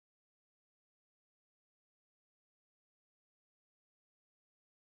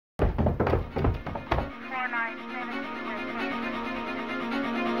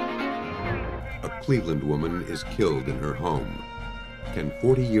Cleveland woman is killed in her home. Can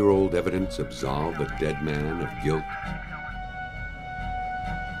 40-year-old evidence absolve a dead man of guilt?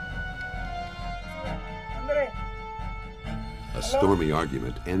 A stormy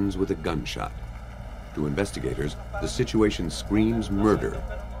argument ends with a gunshot. To investigators, the situation screams murder,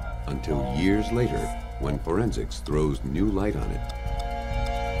 until years later, when forensics throws new light on it.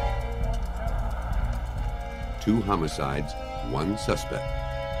 2 homicides, 1 suspect.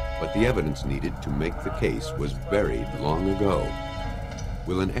 But the evidence needed to make the case was buried long ago.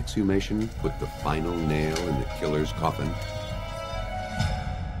 Will an exhumation put the final nail in the killer's coffin?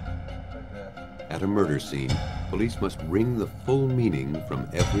 At a murder scene, police must wring the full meaning from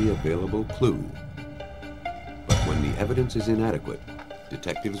every available clue. But when the evidence is inadequate,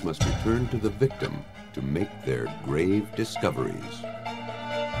 detectives must return to the victim to make their grave discoveries.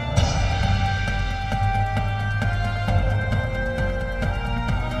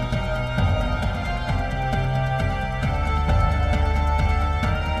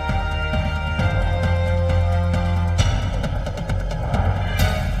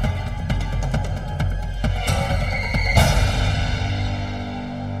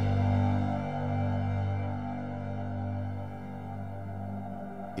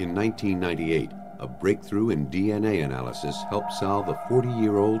 In 1998, a breakthrough in DNA analysis helped solve a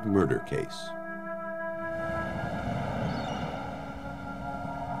 40-year-old murder case.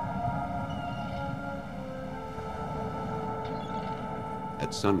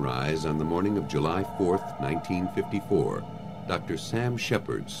 At sunrise on the morning of July 4th, 1954, Dr. Sam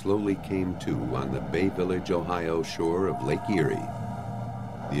Sheppard slowly came to on the Bay Village, Ohio shore of Lake Erie.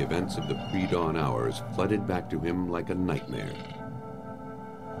 The events of the pre-dawn hours flooded back to him like a nightmare.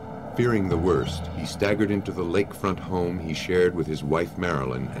 Fearing the worst, he staggered into the lakefront home he shared with his wife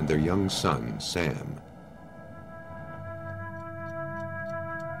Marilyn and their young son, Sam.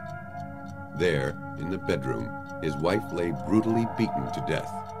 There, in the bedroom, his wife lay brutally beaten to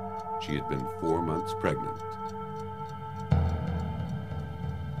death. She had been 4 months pregnant.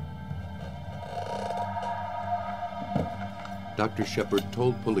 Dr. Shepard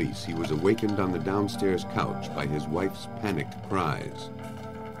told police he was awakened on the downstairs couch by his wife's panicked cries.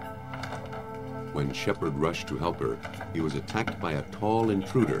 When Shepard rushed to help her, he was attacked by a tall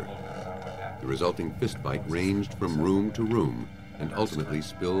intruder. The resulting fistfight ranged from room to room and ultimately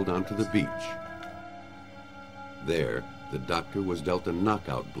spilled onto the beach. There, the doctor was dealt a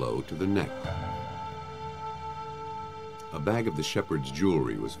knockout blow to the neck. A bag of the Sheppard's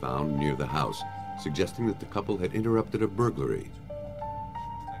jewelry was found near the house, suggesting that the couple had interrupted a burglary.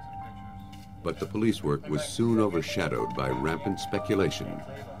 But the police work was soon overshadowed by rampant speculation.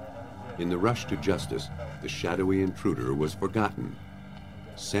 In the rush to justice, the shadowy intruder was forgotten.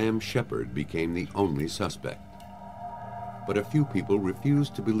 Sam Sheppard became the only suspect. But a few people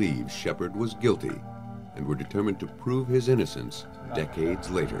refused to believe Shepard was guilty and were determined to prove his innocence decades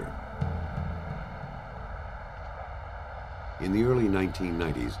later. In the early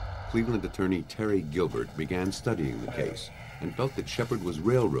 1990s, Cleveland attorney Terry Gilbert began studying the case and felt that Shepard was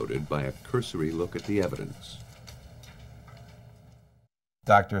railroaded by a cursory look at the evidence.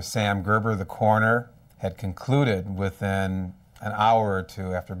 Dr. Sam Gerber, the coroner, had concluded within an hour or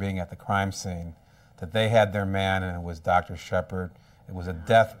two after being at the crime scene that they had their man and it was Dr. Shepard. It was a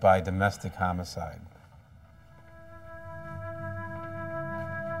death by domestic homicide.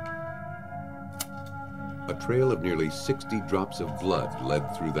 A trail of nearly 60 drops of blood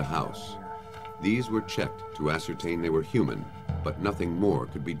led through the house. These were checked to ascertain they were human, but nothing more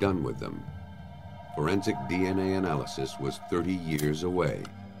could be done with them. Forensic DNA analysis was 30 years away.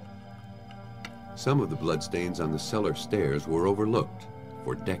 Some of the bloodstains on the cellar stairs were overlooked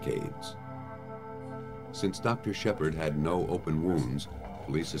for decades. Since Dr. Shepard had no open wounds,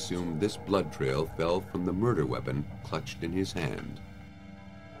 police assumed this blood trail fell from the murder weapon clutched in his hand.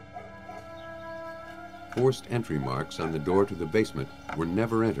 Forced entry marks on the door to the basement were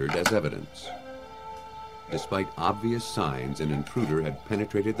never entered as evidence. Despite obvious signs an intruder had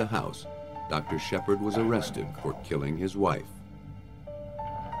penetrated the house, Dr. Shepard was arrested for killing his wife.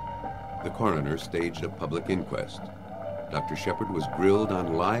 The coroner staged a public inquest. Dr. Shepard was grilled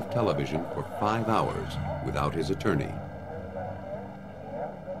on live television for 5 hours without his attorney.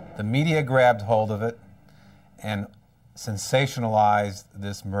 The media grabbed hold of it and sensationalized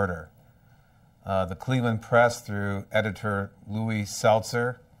this murder. The Cleveland Press, through editor Louis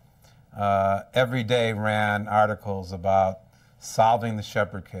Seltzer, every day ran articles about solving the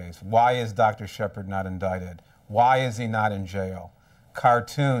Shepard case. Why is Dr. Shepard not indicted? Why is he not in jail?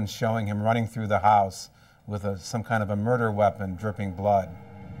 Cartoons showing him running through the house with some kind of a murder weapon dripping blood.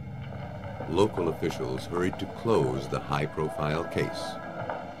 Local officials hurried to close the high-profile case.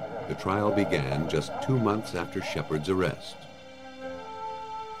 The trial began just 2 months after Shepard's arrest.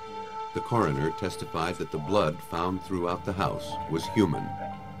 The coroner testified that the blood found throughout the house was human.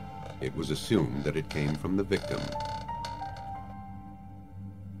 It was assumed that it came from the victim.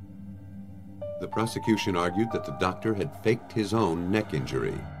 The prosecution argued that the doctor had faked his own neck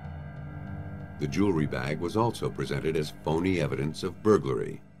injury. The jewelry bag was also presented as phony evidence of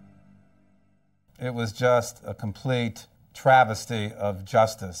burglary. It was just a complete travesty of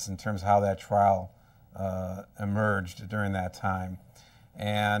justice in terms of how that trial emerged during that time.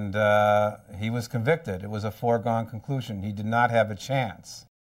 And he was convicted. It was a foregone conclusion. He did not have a chance.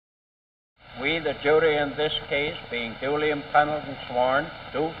 We, the jury in this case, being duly impaneled and sworn,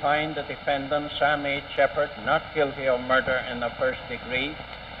 do find the defendant, Sam Sheppard, not guilty of murder in the first degree,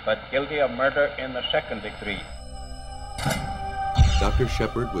 but guilty of murder in the second degree. Dr.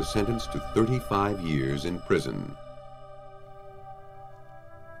 Shepard was sentenced to 35 years in prison.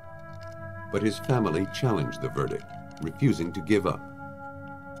 But his family challenged the verdict, refusing to give up.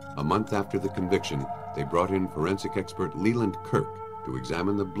 A month after the conviction, they brought in forensic expert Leland Kirk to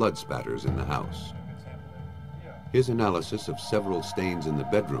examine the blood spatters in the house. His analysis of several stains in the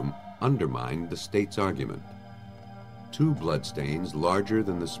bedroom undermined the state's argument. 2 blood stains larger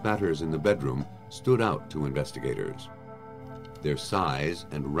than the spatters in the bedroom stood out to investigators. Their size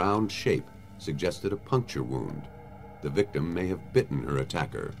and round shape suggested a puncture wound. The victim may have bitten her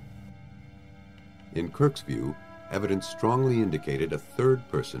attacker. In Kirk's view, evidence strongly indicated a third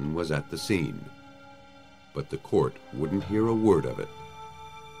person was at the scene. But the court wouldn't hear a word of it.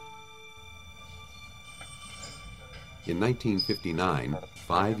 In 1959,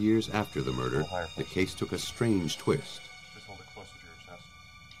 5 years after the murder, the case took a strange twist. Just hold it closer to your chest.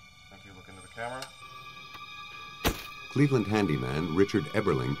 Thank you. Look into the camera. Cleveland handyman Richard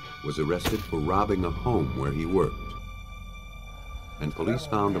Eberling was arrested for robbing a home where he worked. And police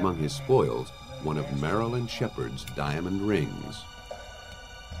found among his spoils one of Marilyn Shepard's diamond rings.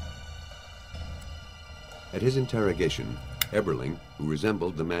 At his interrogation, Eberling, who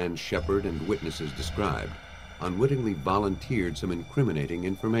resembled the man Shepard and witnesses described, unwittingly volunteered some incriminating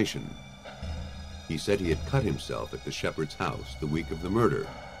information. He said he had cut himself at the Shepard's house the week of the murder,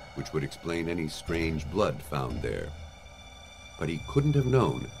 which would explain any strange blood found there. But he couldn't have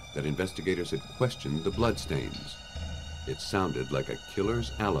known that investigators had questioned the bloodstains. It sounded like a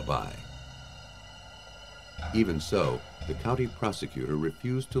killer's alibi. Even so, the county prosecutor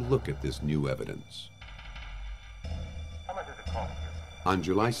refused to look at this new evidence. On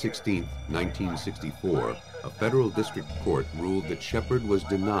July 16, 1964, a federal district court ruled that Shepard was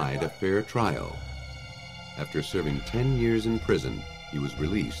denied a fair trial. After serving 10 years in prison, he was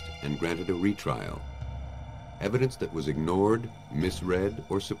released and granted a retrial. Evidence that was ignored, misread,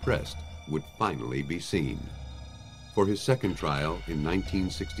 or suppressed would finally be seen. For his second trial in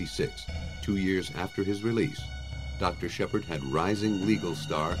 1966, 2 years after his release, Dr. Shepard had rising legal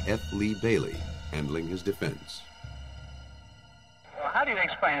star F. Lee Bailey handling his defense. How do you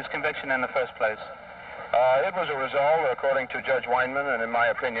explain his conviction in the first place? It was a result, according to Judge Weinman, and in my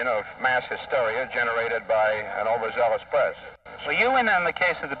opinion, of mass hysteria generated by an overzealous press. Were you in on the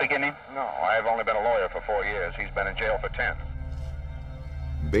case at the beginning? No, I've only been a lawyer for 4 years. He's been in jail for 10.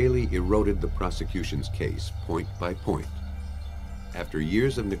 Bailey eroded the prosecution's case point by point. After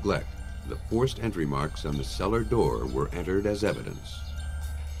years of neglect, the forced entry marks on the cellar door were entered as evidence.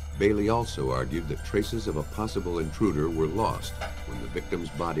 Bailey also argued that traces of a possible intruder were lost when the victim's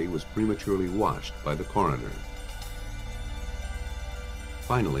body was prematurely washed by the coroner.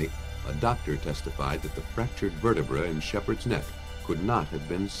 Finally, a doctor testified that the fractured vertebra in Shepard's neck could not have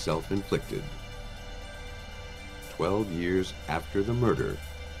been self-inflicted. 12 years after the murder,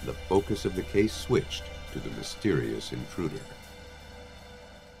 the focus of the case switched to the mysterious intruder.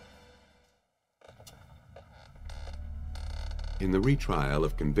 In the retrial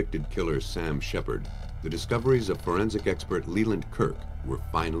of convicted killer Sam Sheppard, the discoveries of forensic expert Leland Kirk were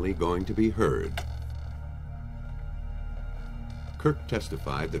finally going to be heard. Kirk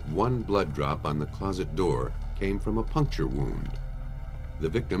testified that one blood drop on the closet door came from a puncture wound. The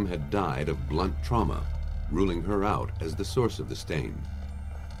victim had died of blunt trauma, ruling her out as the source of the stain.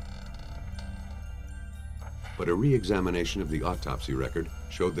 But a re-examination of the autopsy record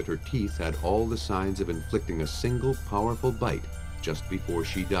showed that her teeth had all the signs of inflicting a single powerful bite just before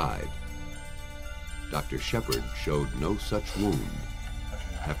she died. Dr. Shepard showed no such wound.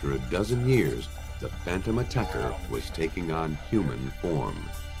 After a dozen years, the phantom attacker was taking on human form.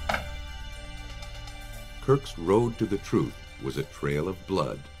 Kirk's road to the truth was a trail of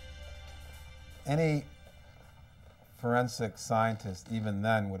blood. Any forensic scientist, even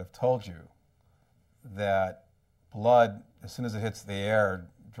then, would have told you that blood, as soon as it hits the air,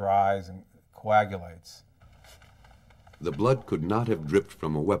 dries and coagulates. The blood could not have dripped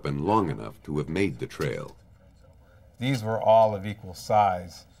from a weapon long enough to have made the trail. These were all of equal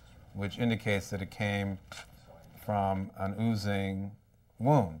size, which indicates that it came from an oozing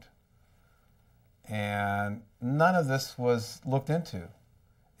wound. And none of this was looked into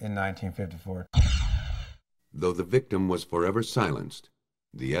in 1954. Though the victim was forever silenced,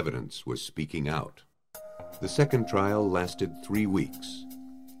 the evidence was speaking out. The second trial lasted 3 weeks.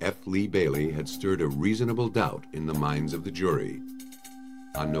 F. Lee Bailey had stirred a reasonable doubt in the minds of the jury.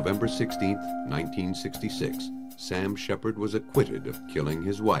 On November 16, 1966, Sam Sheppard was acquitted of killing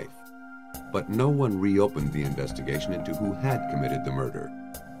his wife. But no one reopened the investigation into who had committed the murder.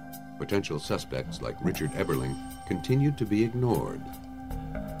 Potential suspects like Richard Eberling continued to be ignored.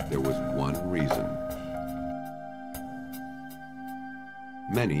 There was one reason.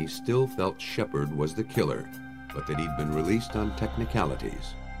 Many still felt Shepard was the killer, but that he'd been released on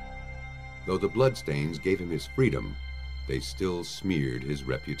technicalities. Though the bloodstains gave him his freedom, they still smeared his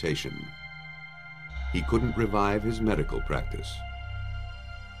reputation. He couldn't revive his medical practice.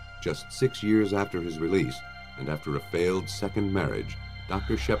 Just 6 years after his release, and after a failed second marriage,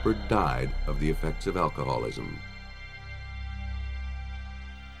 Dr. Shepard died of the effects of alcoholism.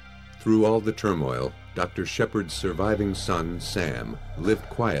 Through all the turmoil, Dr. Shepard's surviving son, Sam, lived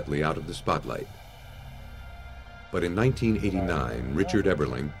quietly out of the spotlight. But in 1989, Richard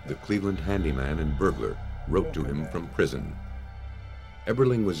Eberling, the Cleveland handyman and burglar, wrote to him from prison.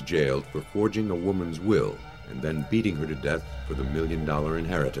 Eberling was jailed for forging a woman's will and then beating her to death for the $1 million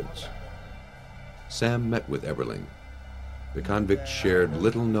inheritance. Sam met with Eberling. The convict shared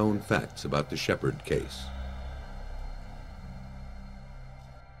little-known facts about the Shepard case.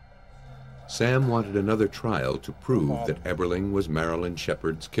 Sam wanted another trial to prove that Eberling was Marilyn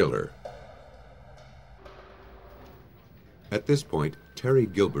Shepard's killer. At this point, Terry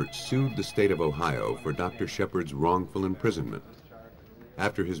Gilbert sued the state of Ohio for Dr. Shepard's wrongful imprisonment.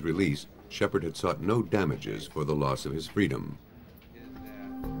 After his release, Shepard had sought no damages for the loss of his freedom.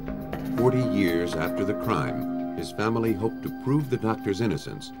 40 years after the crime, his family hoped to prove the doctor's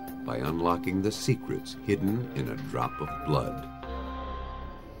innocence by unlocking the secrets hidden in a drop of blood.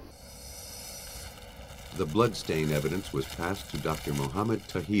 The bloodstain evidence was passed to Dr. Mohammed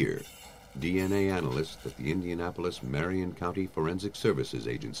Tahir, DNA analyst at the Indianapolis Marion County Forensic Services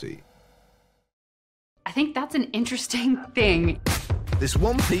Agency. I think that's an interesting thing. This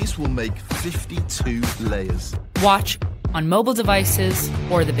one piece will make 52 layers. Watch on mobile devices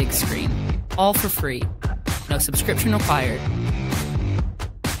or the big screen. All for free. No subscription required.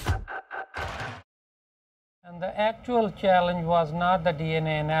 And the actual challenge was not the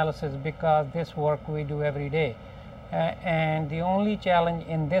DNA analysis, because this work we do every day. And the only challenge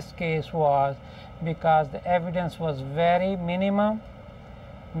in this case was because the evidence was very minimum,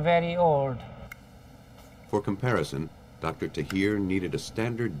 very old. For comparison, Dr. Tahir needed a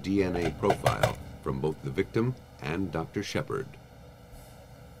standard DNA profile from both the victim and Dr. Shepard.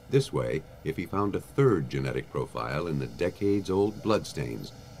 This way, if he found a third genetic profile in the decades-old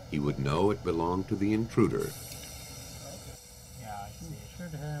bloodstains, he would know it belonged to the intruder.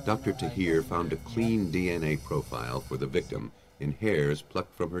 Dr. Tahir found a clean DNA profile for the victim in hairs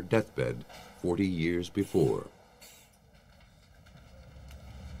plucked from her deathbed 40 years before.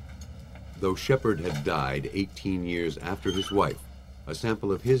 Though Shepard had died 18 years after his wife, a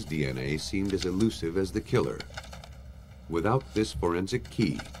sample of his DNA seemed as elusive as the killer. Without this forensic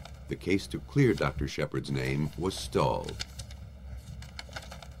key, the case to clear Dr. Shepard's name was stalled.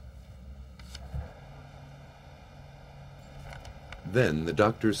 Then the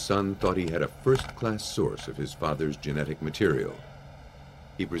doctor's son thought he had a first-class source of his father's genetic material.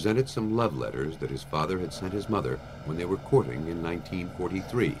 He presented some love letters that his father had sent his mother when they were courting in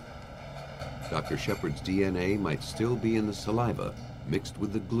 1943. Dr. Shepard's DNA might still be in the saliva mixed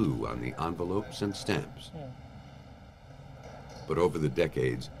with the glue on the envelopes and stamps. But over the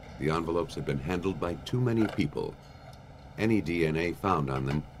decades, the envelopes had been handled by too many people. Any DNA found on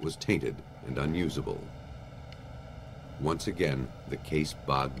them was tainted and unusable. Once again, the case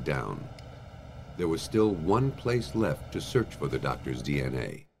bogged down. There was still one place left to search for the doctor's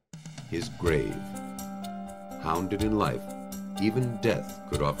DNA: his grave. Hounded in life, even death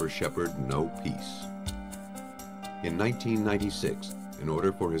could offer Shepard no peace. In 1996, an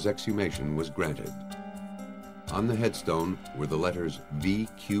order for his exhumation was granted. On the headstone were the letters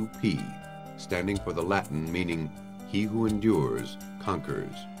VQP, standing for the Latin meaning, "He who endures,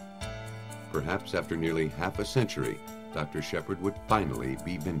 conquers." Perhaps after nearly half a century, Dr. Shepard would finally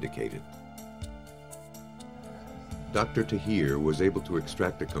be vindicated. Dr. Tahir was able to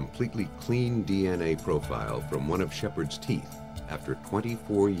extract a completely clean DNA profile from one of Shepard's teeth after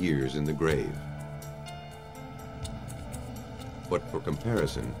 24 years in the grave. But for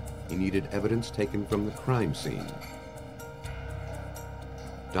comparison, he needed evidence taken from the crime scene.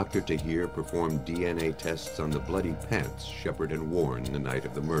 Dr. Tahir performed DNA tests on the bloody pants Shepard had worn the night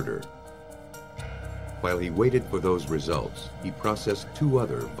of the murder. While he waited for those results, he processed two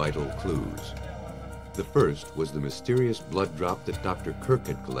other vital clues. The first was the mysterious blood drop that Dr. Kirk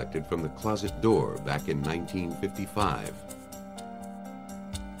had collected from the closet door back in 1955.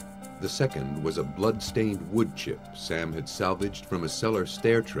 The second was a blood-stained wood chip Sam had salvaged from a cellar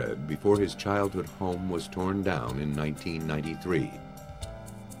stair tread before his childhood home was torn down in 1993.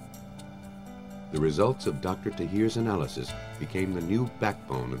 The results of Dr. Tahir's analysis became the new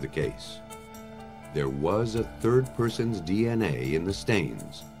backbone of the case. There was a third person's DNA in the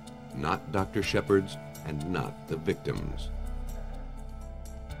stains, not Dr. Shepard's and not the victim's.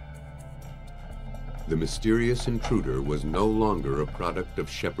 The mysterious intruder was no longer a product of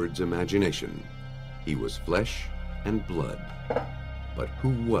Shepard's imagination. He was flesh and blood. But who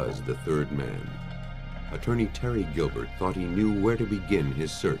was the third man? Attorney Terry Gilbert thought he knew where to begin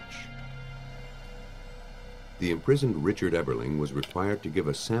his search. The imprisoned Richard Eberling was required to give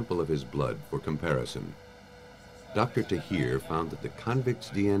a sample of his blood for comparison. Dr. Tahir found that the convict's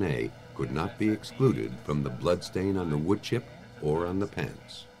DNA could not be excluded from the bloodstain on the wood chip or on the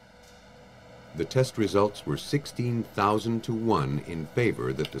pants. The test results were 16,000 to 1 in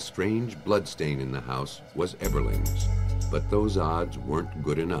favor that the strange bloodstain in the house was Eberling's, but those odds weren't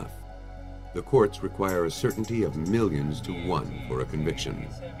good enough. The courts require a certainty of millions to 1 for a conviction.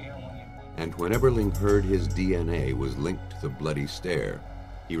 And when Eberling heard his DNA was linked to the bloody stair,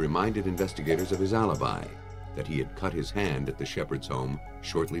 he reminded investigators of his alibi, that he had cut his hand at the Shepard's home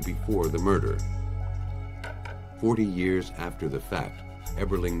shortly before the murder. 40 years after the fact,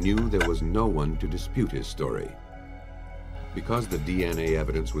 Eberling knew there was no one to dispute his story. Because the DNA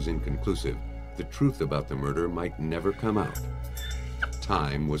evidence was inconclusive, the truth about the murder might never come out.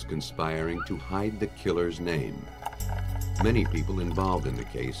 Time was conspiring to hide the killer's name. Many people involved in the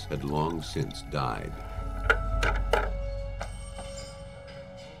case had long since died.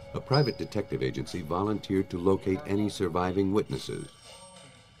 A private detective agency volunteered to locate any surviving witnesses.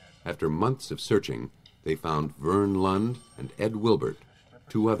 After months of searching, they found Vern Lund and Ed Wilbert,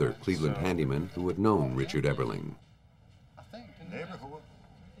 two other Cleveland handymen who had known Richard Eberling.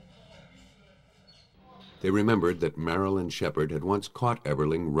 They remembered that Marilyn Shepard had once caught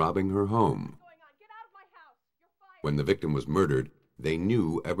Eberling robbing her home. When the victim was murdered, they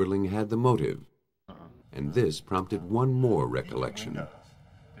knew Eberling had the motive. And this prompted one more recollection.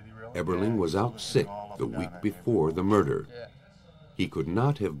 Eberling was out sick the week before the murder. He could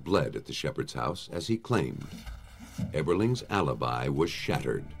not have bled at the Shepard's house as he claimed. Eberling's alibi was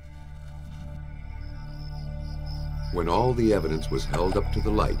shattered. When all the evidence was held up to the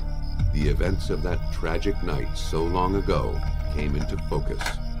light, the events of that tragic night so long ago came into focus.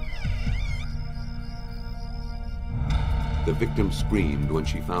 The victim screamed when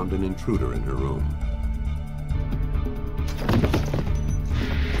she found an intruder in her room.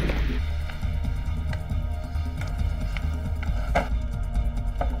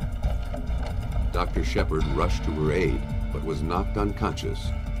 Dr. Shepard rushed to her aid, but was knocked unconscious.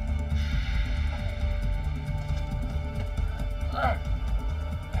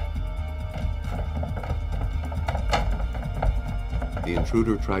 The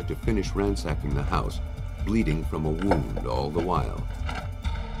intruder tried to finish ransacking the house, bleeding from a wound all the while.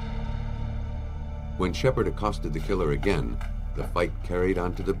 When Shepard accosted the killer again, the fight carried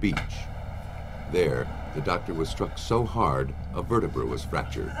on to the beach. There, the doctor was struck so hard, a vertebra was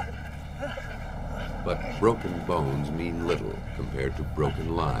fractured. But broken bones mean little compared to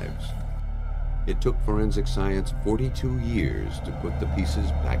broken lives. It took forensic science 42 years to put the pieces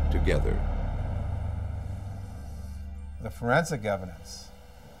back together. The forensic evidence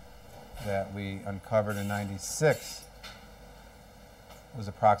that we uncovered in '96 was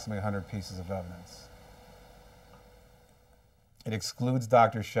approximately 100 pieces of evidence. It excludes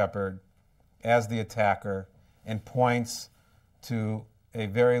Dr. Shepard as the attacker and points to a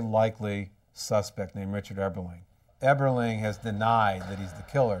very likely suspect named Richard Eberling. Eberling has denied that he's the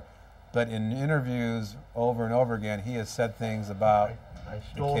killer, but in interviews over and over again, he has said things about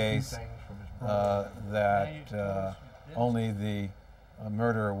the case that only the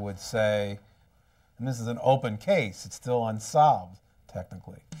murderer would say. And this is an open case. It's still unsolved,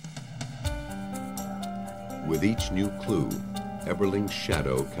 technically. With each new clue, Eberling's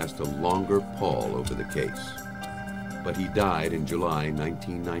shadow cast a longer pall over the case. But he died in July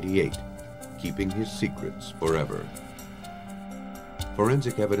 1998, keeping his secrets forever.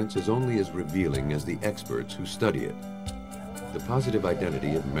 Forensic evidence is only as revealing as the experts who study it. The positive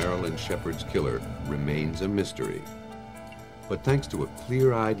identity of Marilyn Shepard's killer remains a mystery. But thanks to a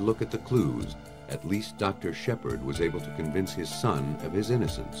clear-eyed look at the clues, at least Dr. Shepard was able to convince his son of his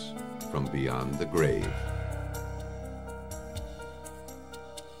innocence from beyond the grave.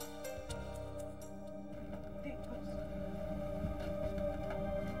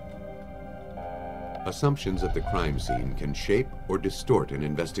 Assumptions at the crime scene can shape or distort an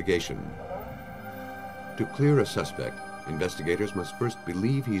investigation. To clear a suspect, investigators must first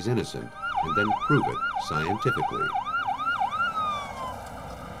believe he's innocent and then prove it scientifically.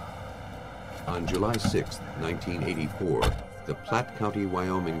 On July 6, 1984, the Platte County,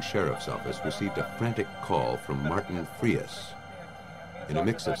 Wyoming Sheriff's Office received a frantic call from Martin Frias. In a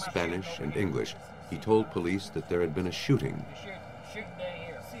mix of Spanish and English, he told police that there had been a shooting.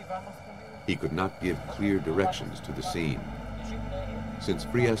 He could not give clear directions to the scene. Since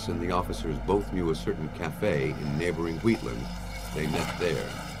Frias and the officers both knew a certain cafe in neighboring Wheatland, they met there.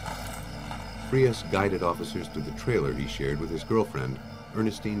 Frias guided officers to the trailer he shared with his girlfriend,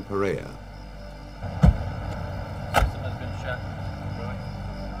 Ernestine Perea.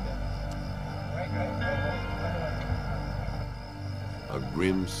 A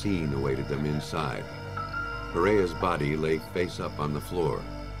grim scene awaited them inside. Perea's body lay face up on the floor.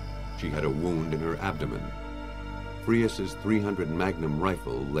 She had a wound in her abdomen. Frias's .300 Magnum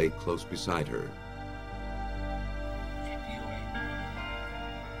rifle lay close beside her.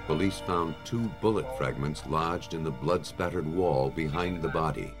 Police found 2 bullet fragments lodged in the blood-spattered wall behind the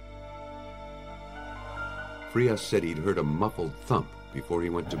body. Frias said he'd heard a muffled thump before he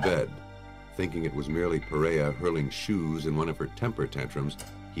went to bed. Thinking it was merely Perea hurling shoes in one of her temper tantrums,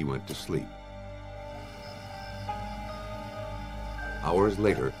 he went to sleep. Hours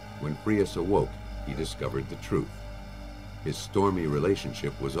later, when Frias awoke, he discovered the truth. His stormy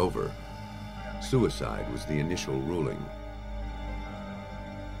relationship was over. Suicide was the initial ruling.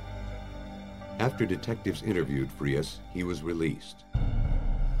 After detectives interviewed Frias, he was released.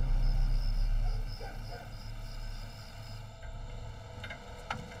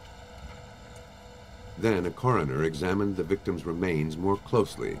 Then a coroner examined the victim's remains more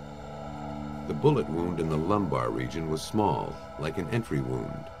closely. The bullet wound in the lumbar region was small, like an entry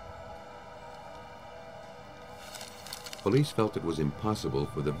wound. Police felt it was impossible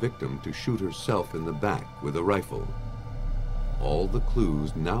for the victim to shoot herself in the back with a rifle. All the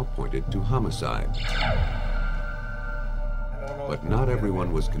clues now pointed to homicide. But not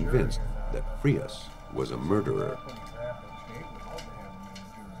everyone was convinced that Frias was a murderer.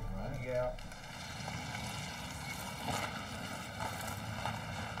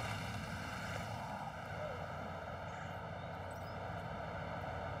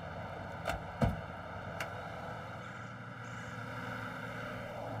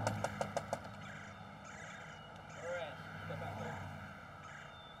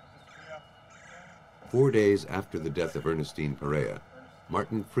 4 days after the death of Ernestine Perea,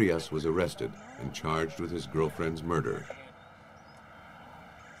 Martin Frias was arrested and charged with his girlfriend's murder.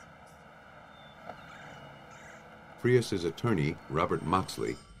 Frias's attorney, Robert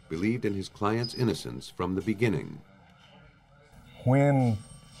Moxley, believed in his client's innocence from the beginning. When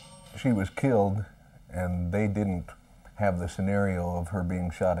she was killed and they didn't have the scenario of her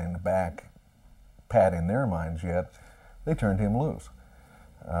being shot in the back pat in their minds yet, they turned him loose.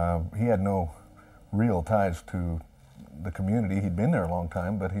 He had no real ties to the community. He'd been there a long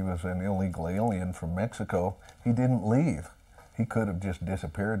time, but he was an illegal alien from Mexico. He didn't leave. He could have just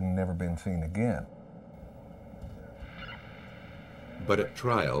disappeared and never been seen again. But at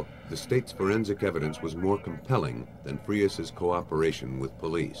trial, the state's forensic evidence was more compelling than Frias's cooperation with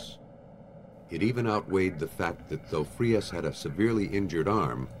police. It even outweighed the fact that though Frias had a severely injured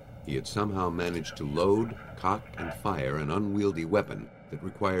arm, he had somehow managed to load, cock, and fire an unwieldy weapon that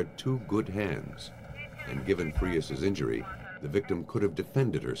required 2 good hands. And given Frias's injury, the victim could have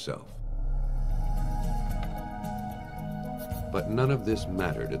defended herself. But none of this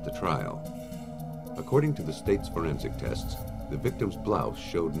mattered at the trial. According to the state's forensic tests, the victim's blouse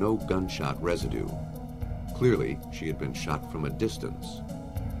showed no gunshot residue. Clearly, she had been shot from a distance.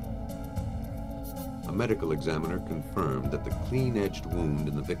 A medical examiner confirmed that the clean-edged wound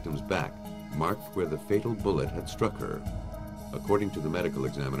in the victim's back marked where the fatal bullet had struck her. According to the medical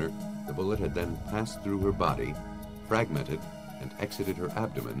examiner, the bullet had then passed through her body, fragmented, and exited her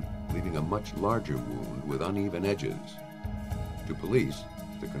abdomen, leaving a much larger wound with uneven edges. To police,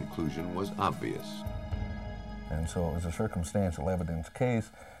 the conclusion was obvious. And so it was a circumstantial evidence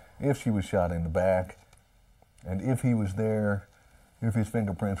case. If she was shot in the back, and if he was there, if his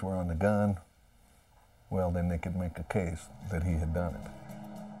fingerprints were on the gun, well, then they could make a case that he had done it.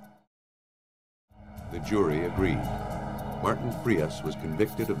 The jury agreed. Martin Frias was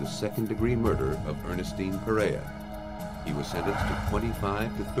convicted of the second-degree murder of Ernestine Perea. He was sentenced to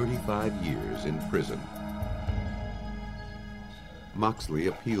 25 to 35 years in prison. Moxley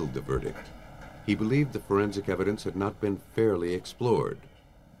appealed the verdict. He believed the forensic evidence had not been fairly explored.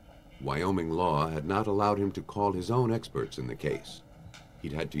 Wyoming law had not allowed him to call his own experts in the case.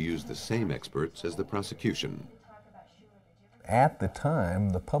 He'd had to use the same experts as the prosecution. At the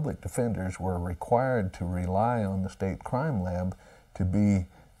time, the public defenders were required to rely on the state crime lab to be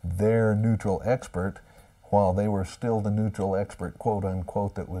their neutral expert, while they were still the neutral expert, quote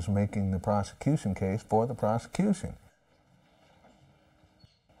unquote, that was making the prosecution case for the prosecution.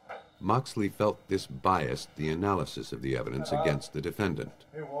 Moxley felt this biased the analysis of the evidence against the defendant.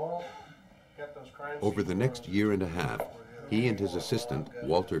 Over the next year and a half, he and his assistant,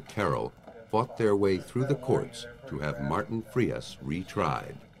 Walter Carroll, fought their way through the courts to have Martin Frias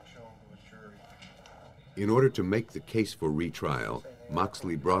retried. In order to make the case for retrial,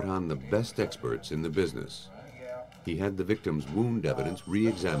 Moxley brought on the best experts in the business. He had the victim's wound evidence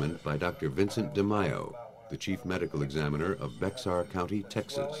re-examined by Dr. Vincent DeMaio, the chief medical examiner of Bexar County,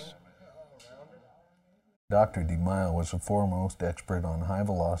 Texas. Dr. DeMaio was the foremost expert on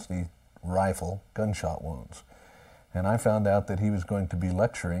high-velocity rifle gunshot wounds. And I found out that he was going to be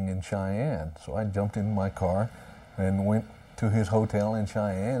lecturing in Cheyenne. So I jumped in my car and went to his hotel in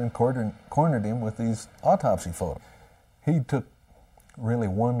Cheyenne and cornered him with these autopsy photos. He took really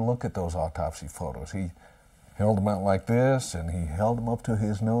one look at those autopsy photos. He held them out like this, and he held them up to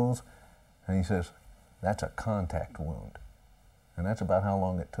his nose, and he says, "That's a contact wound." And that's about how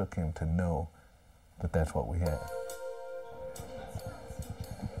long it took him to know that that's what we had.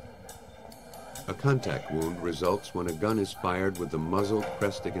 A contact wound results when a gun is fired with the muzzle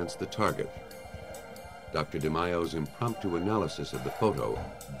pressed against the target. Dr. DeMaio's impromptu analysis of the photo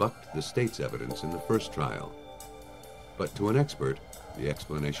bucked the state's evidence in the first trial. But to an expert, the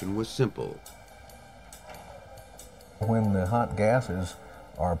explanation was simple. When the hot gases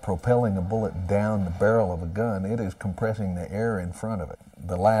are propelling a bullet down the barrel of a gun, it is compressing the air in front of it.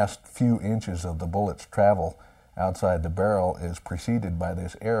 The last few inches of the bullet's travel outside the barrel is preceded by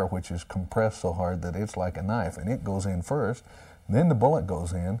this air, which is compressed so hard that it's like a knife, and it goes in first, then the bullet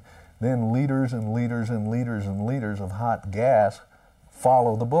goes in, then liters and liters and liters and liters of hot gas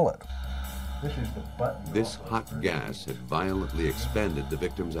follow the bullet. This hot gas had violently expanded the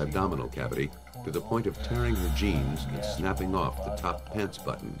victim's abdominal cavity to the point of tearing her jeans and snapping off the top pants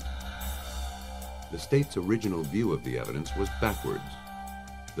button. The state's original view of the evidence was backwards.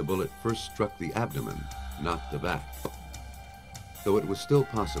 The bullet first struck the abdomen, not the back. Though it was still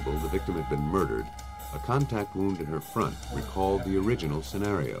possible the victim had been murdered, a contact wound in her front recalled the original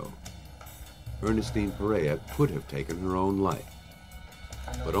scenario. Ernestine Perea could have taken her own life.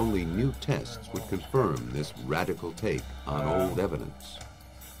 But only new tests would confirm this radical take on old evidence.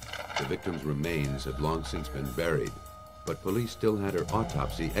 The victim's remains had long since been buried, but police still had her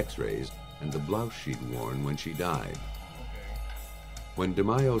autopsy x-rays and the blouse she'd worn when she died. When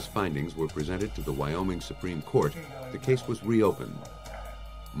DeMaio's findings were presented to the Wyoming Supreme Court, the case was reopened.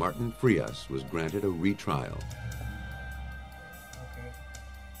 Martin Frias was granted a retrial.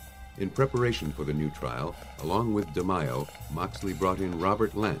 In preparation for the new trial, along with DeMaio, Moxley brought in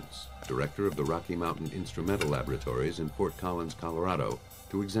Robert Lantz, director of the Rocky Mountain Instrumental Laboratories in Fort Collins, Colorado,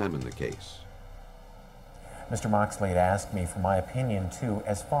 to examine the case. Mr. Moxley had asked me for my opinion, too,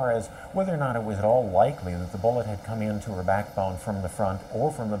 as far as whether or not it was at all likely that the bullet had come into her backbone from the front or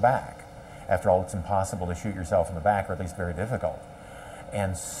from the back. After all, it's impossible to shoot yourself in the back, or at least very difficult.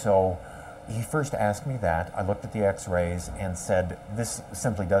 And so he first asked me that. I looked at the x-rays and said, this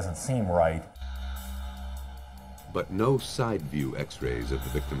simply doesn't seem right. But no side view x-rays of the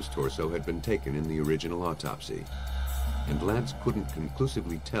victim's torso had been taken in the original autopsy. And Lance couldn't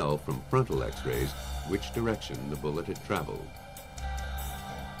conclusively tell from frontal x-rays which direction the bullet had traveled.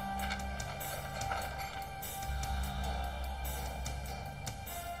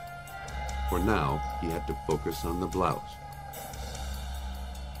 For now, he had to focus on the blouse.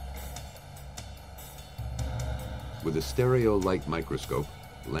 With a stereo light microscope,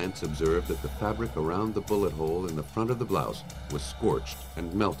 Lance observed that the fabric around the bullet hole in the front of the blouse was scorched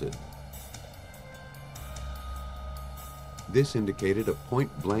and melted. This indicated a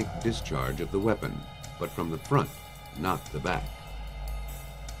point-blank discharge of the weapon, but from the front, not the back.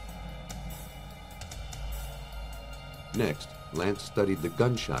 Next, Lance studied the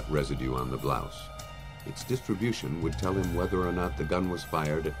gunshot residue on the blouse. Its distribution would tell him whether or not the gun was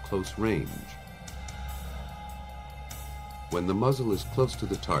fired at close range. When the muzzle is close to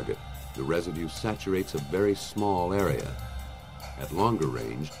the target, the residue saturates a very small area. At longer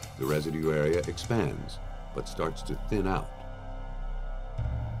range, the residue area expands, but starts to thin out.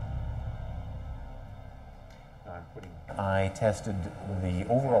 I tested the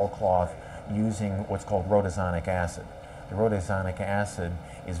overall cloth using what's called rhodazonic acid. The rhodazonic acid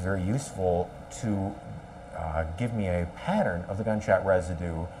is very useful to give me a pattern of the gunshot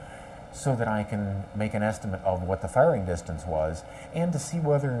residue so that I can make an estimate of what the firing distance was and to see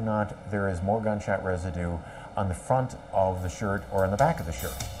whether or not there is more gunshot residue on the front of the shirt or on the back of the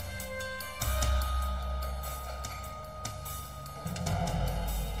shirt.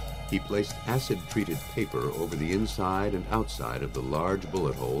 He placed acid-treated paper over the inside and outside of the large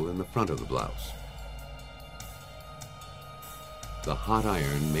bullet hole in the front of the blouse. The hot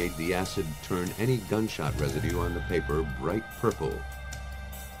iron made the acid turn any gunshot residue on the paper bright purple.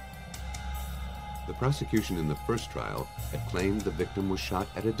 The prosecution in the first trial had claimed the victim was shot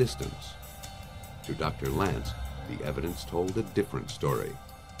at a distance. To Dr. Lance, the evidence told a different story.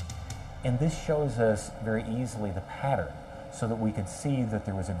 And this shows us very easily the pattern, so that we could see that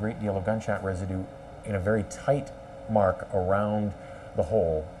there was a great deal of gunshot residue in a very tight mark around the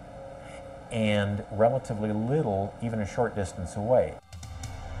hole and relatively little even a short distance away.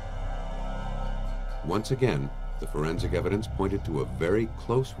 Once again, the forensic evidence pointed to a very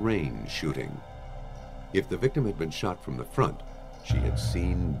close range shooting. If the victim had been shot from the front, she had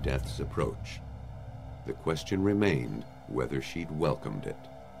seen death's approach. The question remained whether she'd welcomed it.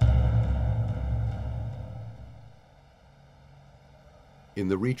 In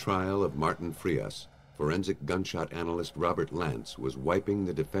the retrial of Martin Frias, forensic gunshot analyst Robert Lance was wiping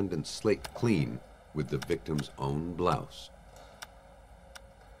the defendant's slate clean with the victim's own blouse.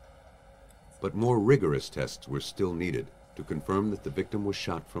 But more rigorous tests were still needed to confirm that the victim was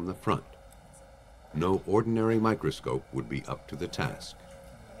shot from the front. No ordinary microscope would be up to the task.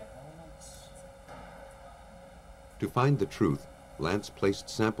 To find the truth, Lance placed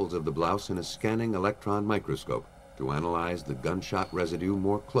samples of the blouse in a scanning electron microscope to analyze the gunshot residue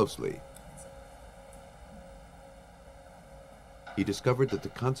more closely. He discovered that the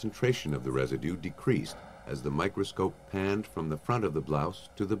concentration of the residue decreased as the microscope panned from the front of the blouse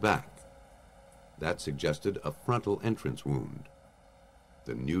to the back. That suggested a frontal entrance wound.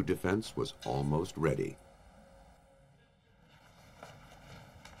 The new defense was almost ready.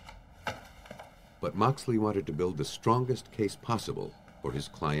 But Moxley wanted to build the strongest case possible for his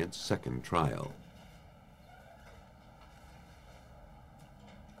client's second trial.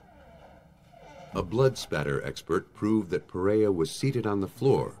 A blood spatter expert proved that Perea was seated on the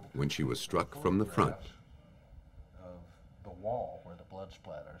floor when she was struck from the front. Of the wall where the blood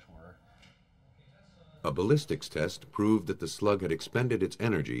splatters were. A ballistics test proved that the slug had expended its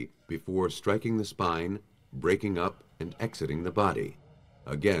energy before striking the spine, breaking up, and exiting the body,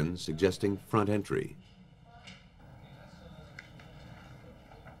 again suggesting front entry.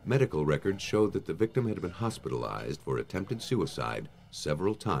 Medical records showed that the victim had been hospitalized for attempted suicide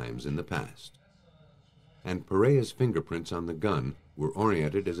several times in the past. And Perea's fingerprints on the gun were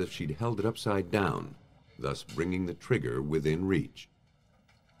oriented as if she'd held it upside down, thus bringing the trigger within reach.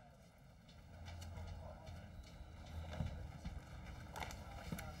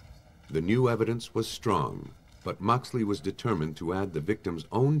 The new evidence was strong, but Moxley was determined to add the victim's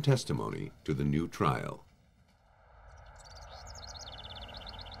own testimony to the new trial.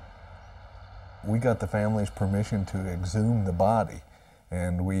 We got the family's permission to exhume the body,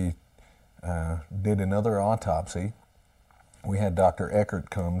 and we did another autopsy. We had Dr.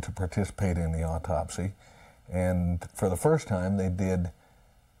 Eckert come to participate in the autopsy, and for the first time they did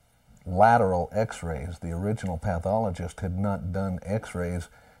lateral x-rays. The original pathologist had not done x-rays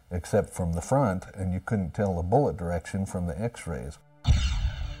except from the front, and you couldn't tell the bullet direction from the x-rays.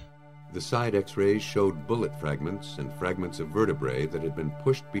 The side x-rays showed bullet fragments and fragments of vertebrae that had been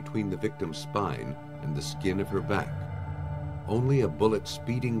pushed between the victim's spine and the skin of her back. Only a bullet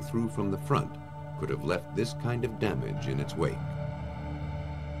speeding through from the front could have left this kind of damage in its wake.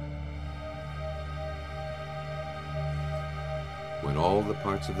 When all the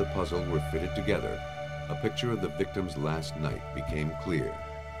parts of the puzzle were fitted together, a picture of the victim's last night became clear.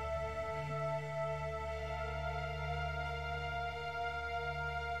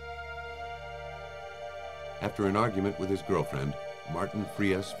 After an argument with his girlfriend, Martin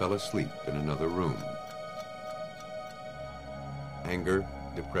Frias fell asleep in another room. Anger,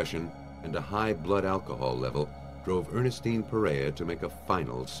 depression, and a high blood alcohol level drove Ernestine Perea to make a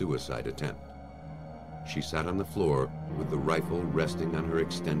final suicide attempt. She sat on the floor with the rifle resting on her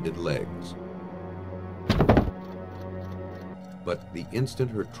extended legs. But the instant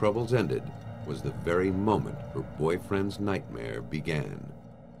her troubles ended was the very moment her boyfriend's nightmare began.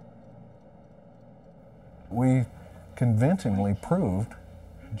 We convincingly proved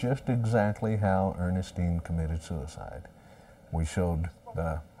just exactly how Ernestine committed suicide. We showed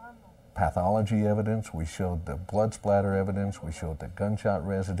the pathology evidence, we showed the blood splatter evidence, we showed the gunshot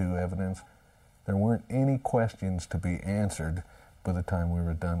residue evidence. There weren't any questions to be answered by the time we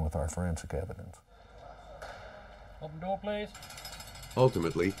were done with our forensic evidence. Open door, please.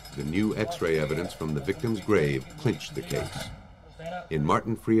 Ultimately, the new X-ray evidence from the victim's grave clinched the case. In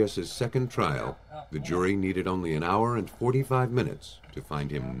Martin Frias' second trial, the jury needed only an hour and 45 minutes to find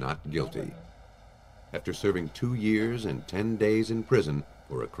him not guilty. After serving 2 years and 10 days in prison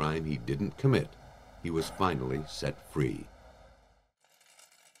for a crime he didn't commit, he was finally set free.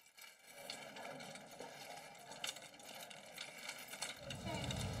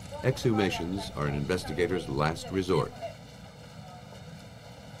 Exhumations are an investigator's last resort.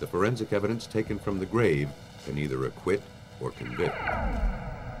 The forensic evidence taken from the grave can either acquit or convict.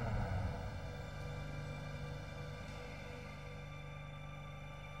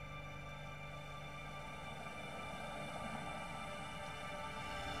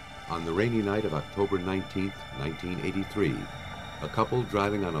 On the rainy night of October 19, 1983, a couple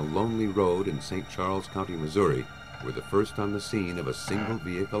driving on a lonely road in St. Charles County, Missouri, were the first on the scene of a single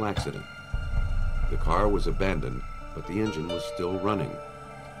vehicle accident. The car was abandoned, but the engine was still running.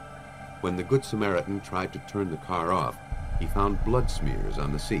 When the Good Samaritan tried to turn the car off, he found blood smears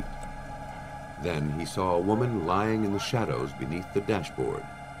on the seat. Then he saw a woman lying in the shadows beneath the dashboard.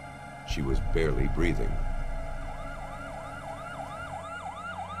 She was barely breathing.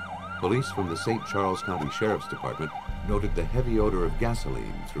 Police from the St. Charles County Sheriff's Department noted the heavy odor of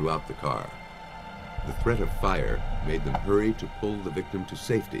gasoline throughout the car. The threat of fire made them hurry to pull the victim to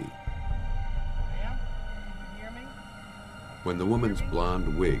safety. When the woman's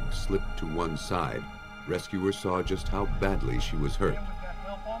blonde wig slipped to one side, rescuers saw just how badly she was hurt.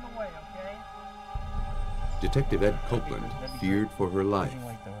 Detective Ed Copeland feared for her life.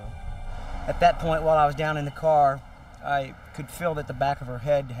 At that point, while I was down in the car, I could feel that the back of her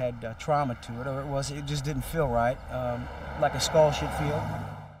head had trauma to it, or it just didn't feel right, like a skull should feel.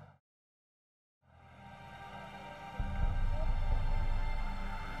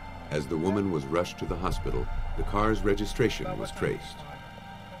 As the woman was rushed to the hospital, the car's registration was traced.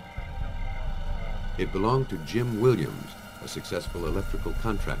 It belonged to Jim Williams, a successful electrical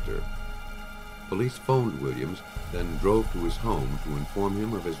contractor. Police phoned Williams, then drove to his home to inform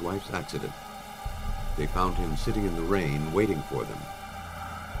him of his wife's accident. They found him sitting in the rain, waiting for them.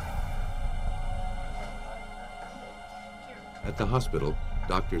 At the hospital,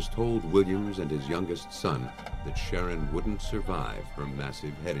 doctors told Williams and his youngest son that Sharon wouldn't survive her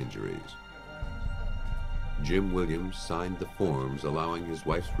massive head injuries. Jim Williams signed the forms allowing his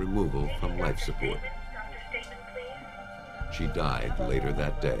wife's removal from life support. She died later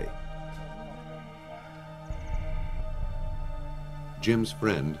that day. Jim's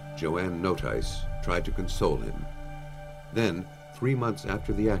friend, Joanne Notice, tried to console him. Then, 3 months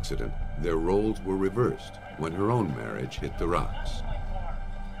after the accident, their roles were reversed when her own marriage hit the rocks.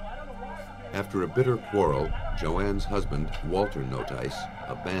 After a bitter quarrel, Joanne's husband, Walter Notice,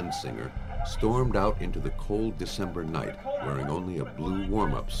 a band singer, stormed out into the cold December night wearing only a blue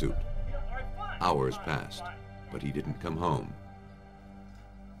warm-up suit. Hours passed, but he didn't come home.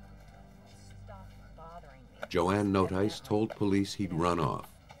 Joanne Notice told police he'd run off.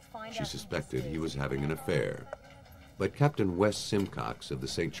 She suspected he was having an affair. But Captain Wes Simcox of the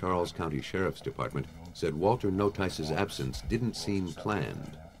St. Charles County Sheriff's Department said Walter Notice's absence didn't seem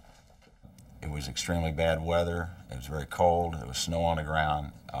planned. It was extremely bad weather. It was very cold. There was snow on the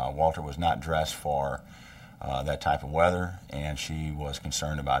ground. Walter was not dressed for that type of weather, and she was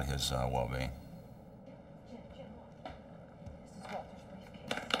concerned about his well-being.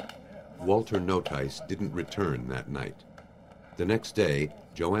 Walter Notice didn't return that night. The next day,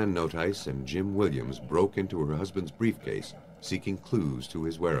 Joanne Notice and Jim Williams broke into her husband's briefcase, seeking clues to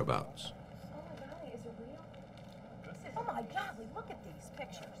his whereabouts. Oh my golly, look at these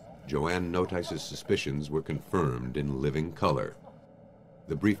pictures. Joanne Notice's suspicions were confirmed in living color.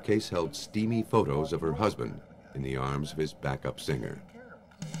 The briefcase held steamy photos of her husband in the arms of his backup singer.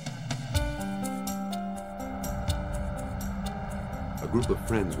 A group of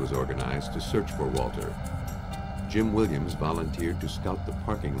friends was organized to search for Walter. Jim Williams volunteered to scout the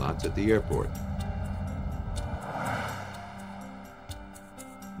parking lots at the airport.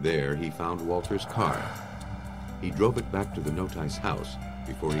 There, he found Walter's car. He drove it back to the Notice house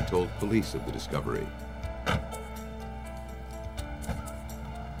before he told police of the discovery.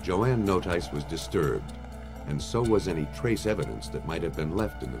 Joanne Notice was disturbed, and so was any trace evidence that might have been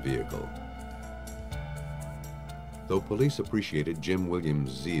left in the vehicle. Though police appreciated Jim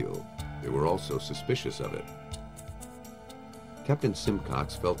Williams' zeal, they were also suspicious of it. Captain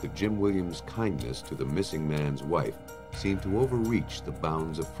Simcox felt that Jim Williams' kindness to the missing man's wife seemed to overreach the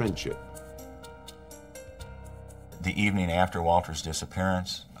bounds of friendship. The evening after Walter's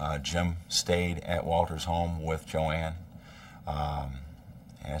disappearance, Jim stayed at Walter's home with Joanne.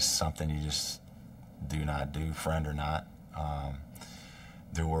 That's something you just do not do, friend or not.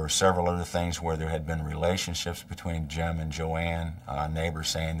 There were several other things where there had been relationships between Jim and Joanne, neighbors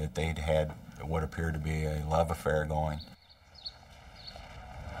saying that they'd had what appeared to be a love affair going.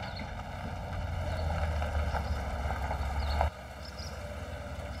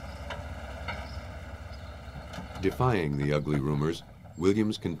 Defying the ugly rumors,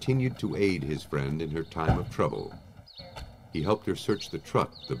 Williams continued to aid his friend in her time of trouble. He helped her search the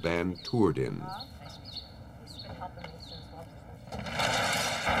truck the band toured in.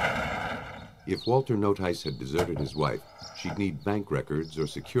 If Walter Notice had deserted his wife, she'd need bank records or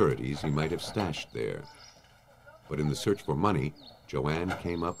securities he might have stashed there. But in the search for money, Joanne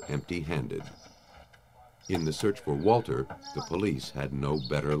came up empty-handed. In the search for Walter, the police had no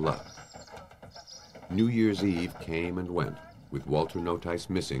better luck. New Year's Eve came and went, with Walter Notice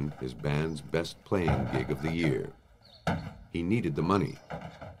missing his band's best playing gig of the year. He needed the money.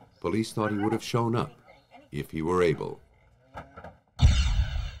 Police thought he would have shown up, if he were able.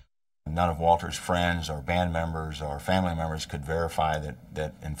 None of Walter's friends or band members or family members could verify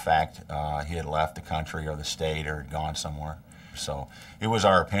that in fact, he had left the country or the state or had gone somewhere. So it was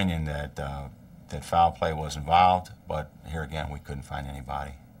our opinion that, that foul play was involved, but here again, we couldn't find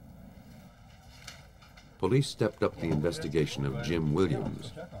anybody. Police stepped up the investigation of Jim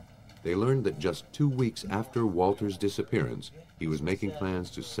Williams. They learned that just 2 weeks after Walter's disappearance, he was making plans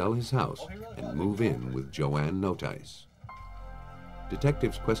to sell his house and move in with Joanne Notice.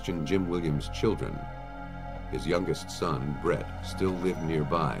 Detectives questioned Jim Williams' children. His youngest son, Brett, still lived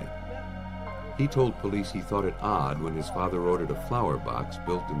nearby. He told police he thought it odd when his father ordered a flower box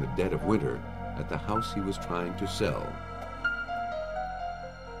built in the dead of winter at the house he was trying to sell.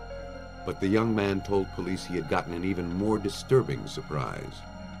 But the young man told police he had gotten an even more disturbing surprise.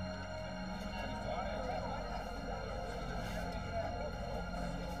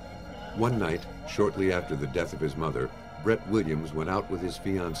 One night, shortly after the death of his mother, Brett Williams went out with his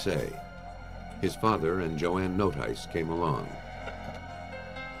fiancée. His father and Joanne Notice came along.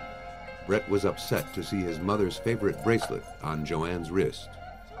 Brett was upset to see his mother's favorite bracelet on Joanne's wrist.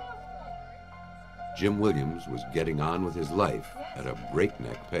 Jim Williams was getting on with his life at a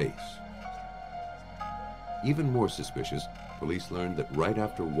breakneck pace. Even more suspicious, police learned that right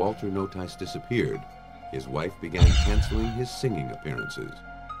after Walter Notice disappeared, his wife began canceling his singing appearances.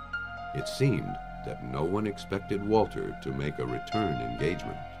 It seemed that no one expected Walter to make a return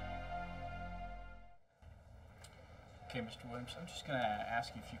engagement. Okay, Mr. Williams, I'm just going to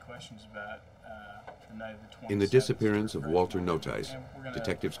ask you a few questions about the night of the 27th. In the disappearance of Walter Notice,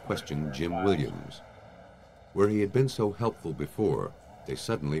 detectives questioned Jim Williams. Where he had been so helpful before, they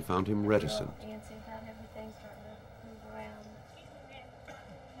suddenly found him reticent.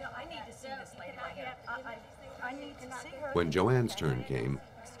 When Joanne's turn came,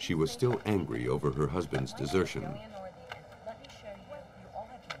 she was still angry over her husband's desertion.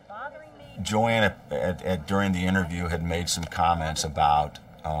 Joanne, during the interview, had made some comments about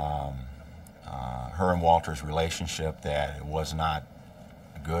her and Walter's relationship, that it was not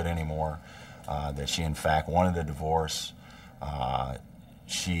good anymore, that she, in fact, wanted a divorce.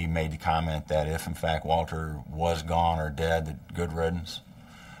 She made the comment that if, in fact, Walter was gone or dead, that good riddance.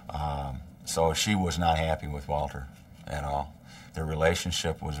 So she was not happy with Walter at all. Their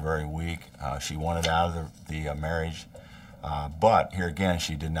relationship was very weak. She wanted out of the marriage, but here again,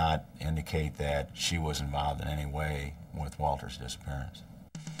 she did not indicate that she was involved in any way with Walter's disappearance.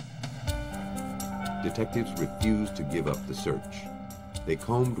 Detectives refused to give up the search. They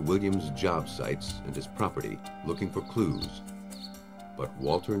combed Williams' job sites and his property, looking for clues. But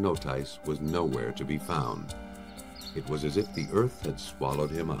Walter Notice was nowhere to be found. It was as if the earth had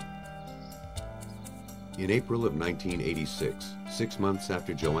swallowed him up. In April of 1986, 6 months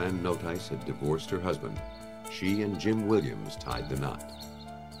after Joanne Notice had divorced her husband, she and Jim Williams tied the knot.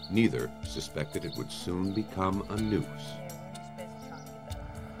 Neither suspected it would soon become a noose.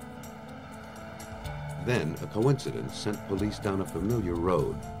 Then a coincidence sent police down a familiar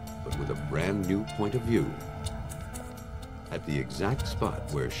road, but with a brand new point of view. At the exact spot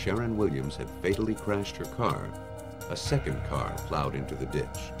where Sharon Williams had fatally crashed her car, a second car plowed into the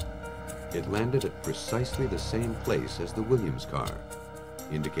ditch. It landed at precisely the same place as the Williams car,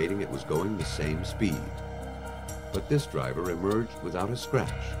 indicating it was going the same speed. But this driver emerged without a scratch.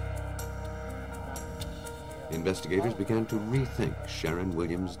 Investigators began to rethink Sharon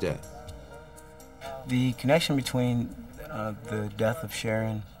Williams' death. The connection between the death of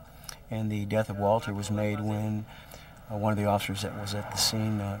Sharon and the death of Walter was made when one of the officers that was at the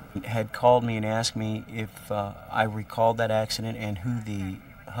scene had called me and asked me if I recalled that accident and who the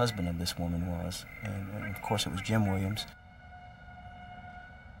husband of this woman was. And of course it was Jim Williams.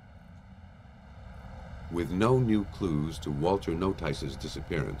 With no new clues to Walter Notice's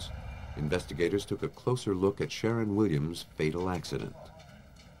disappearance, investigators took a closer look at Sharon Williams' fatal accident.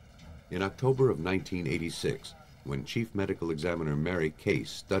 In October of 1986, when Chief Medical Examiner Mary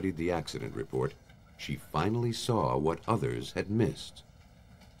Case studied the accident report, she finally saw what others had missed.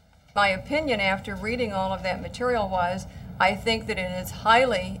 My opinion after reading all of that material was, I think that it is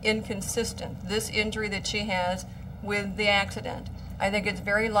highly inconsistent, this injury that she has, with the accident. I think it's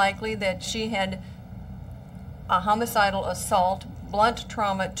very likely that she had a homicidal assault, blunt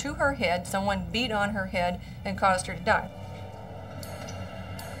trauma to her head, someone beat on her head and caused her to die.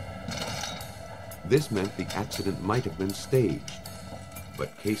 This meant the accident might have been staged,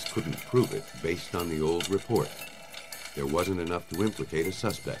 but Case couldn't prove it based on the old report. There wasn't enough to implicate a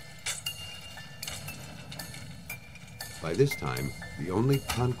suspect. By this time, the only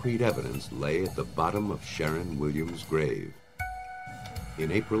concrete evidence lay at the bottom of Sharon Williams' grave.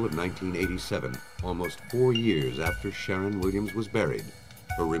 In April of 1987, almost 4 years after Sharon Williams was buried,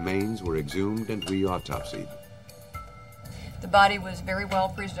 her remains were exhumed and re-autopsied. The body was very well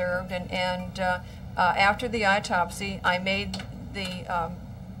preserved, and after the autopsy, I made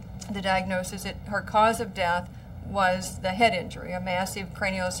the diagnosis that her cause of death was the head injury, a massive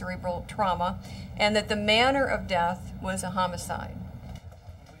craniocerebral trauma, and that the manner of death was a homicide.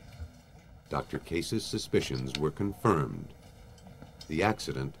 Dr. Case's suspicions were confirmed. The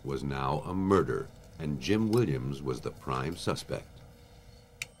accident was now a murder, and Jim Williams was the prime suspect.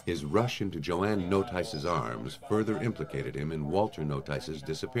 His rush into Joanne Notice's arms further implicated him in Walter Notice's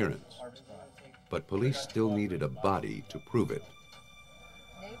disappearance. But police still needed a body to prove it.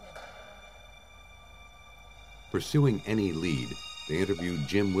 Pursuing any lead, they interviewed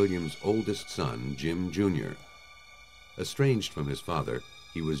Jim Williams' oldest son, Jim Jr. Estranged from his father,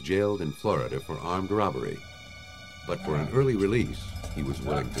 he was jailed in Florida for armed robbery. But for an early release, he was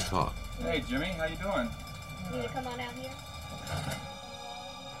willing to talk. Hey, Jimmy, how you doing? You need to come on out here?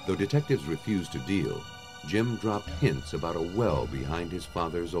 Though detectives refused to deal, Jim dropped hints about a well behind his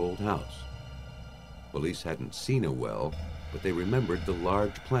father's old house. Police hadn't seen a well, but they remembered the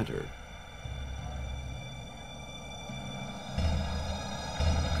large planter.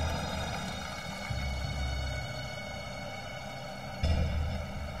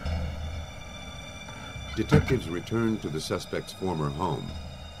 Detectives returned to the suspect's former home.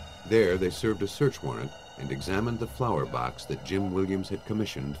 There, they served a search warrant and examined the flower box that Jim Williams had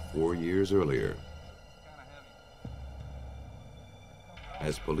commissioned 4 years earlier.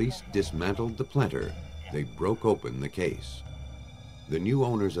 As police dismantled the planter, they broke open the case. The new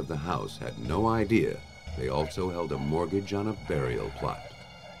owners of the house had no idea they also held a mortgage on a burial plot.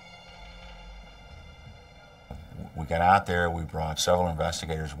 We got out there, we brought several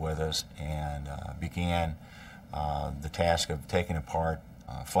investigators with us, and began the task of taking apart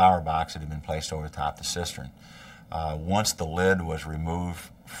a flower box that had been placed over the top of the cistern. Once the lid was removed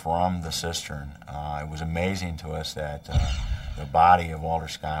from the cistern, it was amazing to us that the body of Walter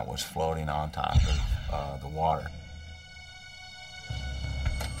Scott was floating on top of the water.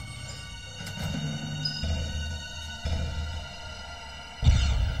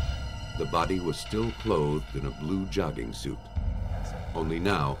 The body was still clothed in a blue jogging suit. Only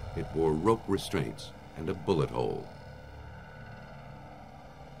now it bore rope restraints and a bullet hole.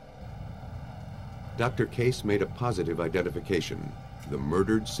 Dr. Case made a positive identification. The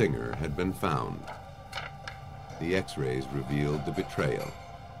murdered singer had been found. The x-rays revealed the betrayal.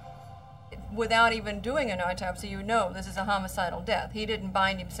 Without even doing an autopsy, you know this is a homicidal death. He didn't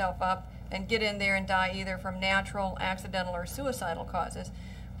bind himself up and get in there and die either from natural, accidental, or suicidal causes.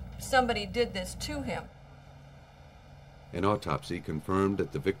 Somebody did this to him. An autopsy confirmed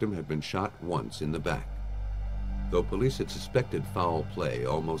that the victim had been shot once in the back. Though police had suspected foul play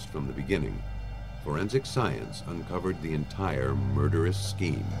almost from the beginning, forensic science uncovered the entire murderous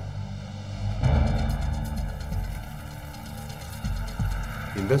scheme.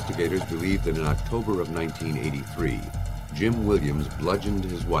 Investigators believe that in October of 1983, Jim Williams bludgeoned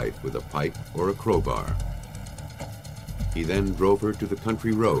his wife with a pipe or a crowbar. He then drove her to the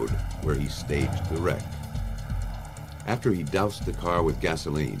country road where he staged the wreck. After he doused the car with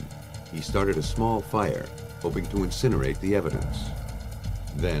gasoline, he started a small fire, hoping to incinerate the evidence.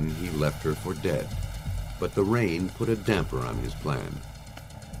 Then he left her for dead, but the rain put a damper on his plan.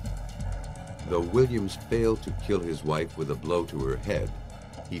 Though Williams failed to kill his wife with a blow to her head,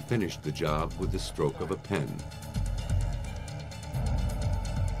 he finished the job with the stroke of a pen.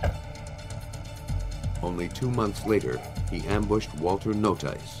 Only 2 months later, he ambushed Walter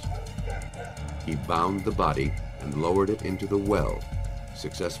Notice. He bound the body and lowered it into the well,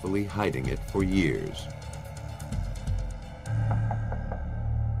 successfully hiding it for years.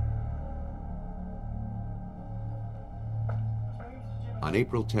 On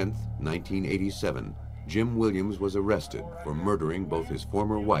April 10, 1987, Jim Williams was arrested for murdering both his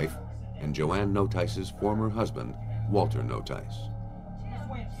former wife and Joanne Notice's former husband, Walter Notice.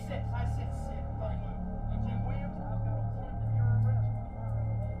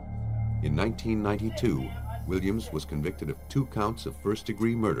 In 1992, Williams was convicted of 2 counts of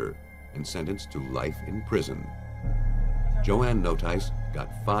first-degree murder and sentenced to life in prison. Joanne Notice got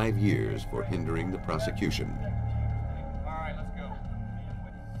 5 years for hindering the prosecution.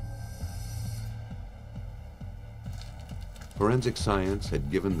 Forensic science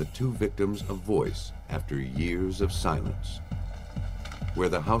had given the 2 victims a voice after years of silence. Where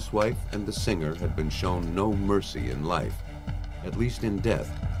the housewife and the singer had been shown no mercy in life, at least in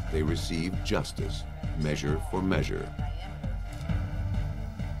death, they received justice, measure for measure.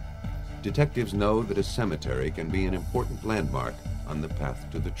 Detectives know that a cemetery can be an important landmark on the path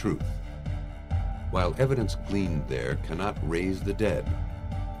to the truth. While evidence gleaned there cannot raise the dead,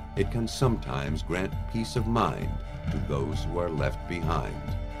 it can sometimes grant peace of mind to those who are left behind.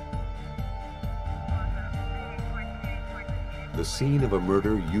 The scene of a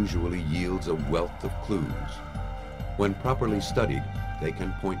murder usually yields a wealth of clues. When properly studied, they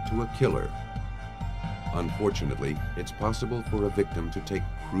can point to a killer. Unfortunately, it's possible for a victim to take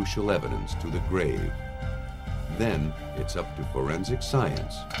crucial evidence to the grave. Then, it's up to forensic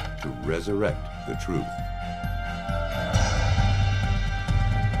science to resurrect the truth.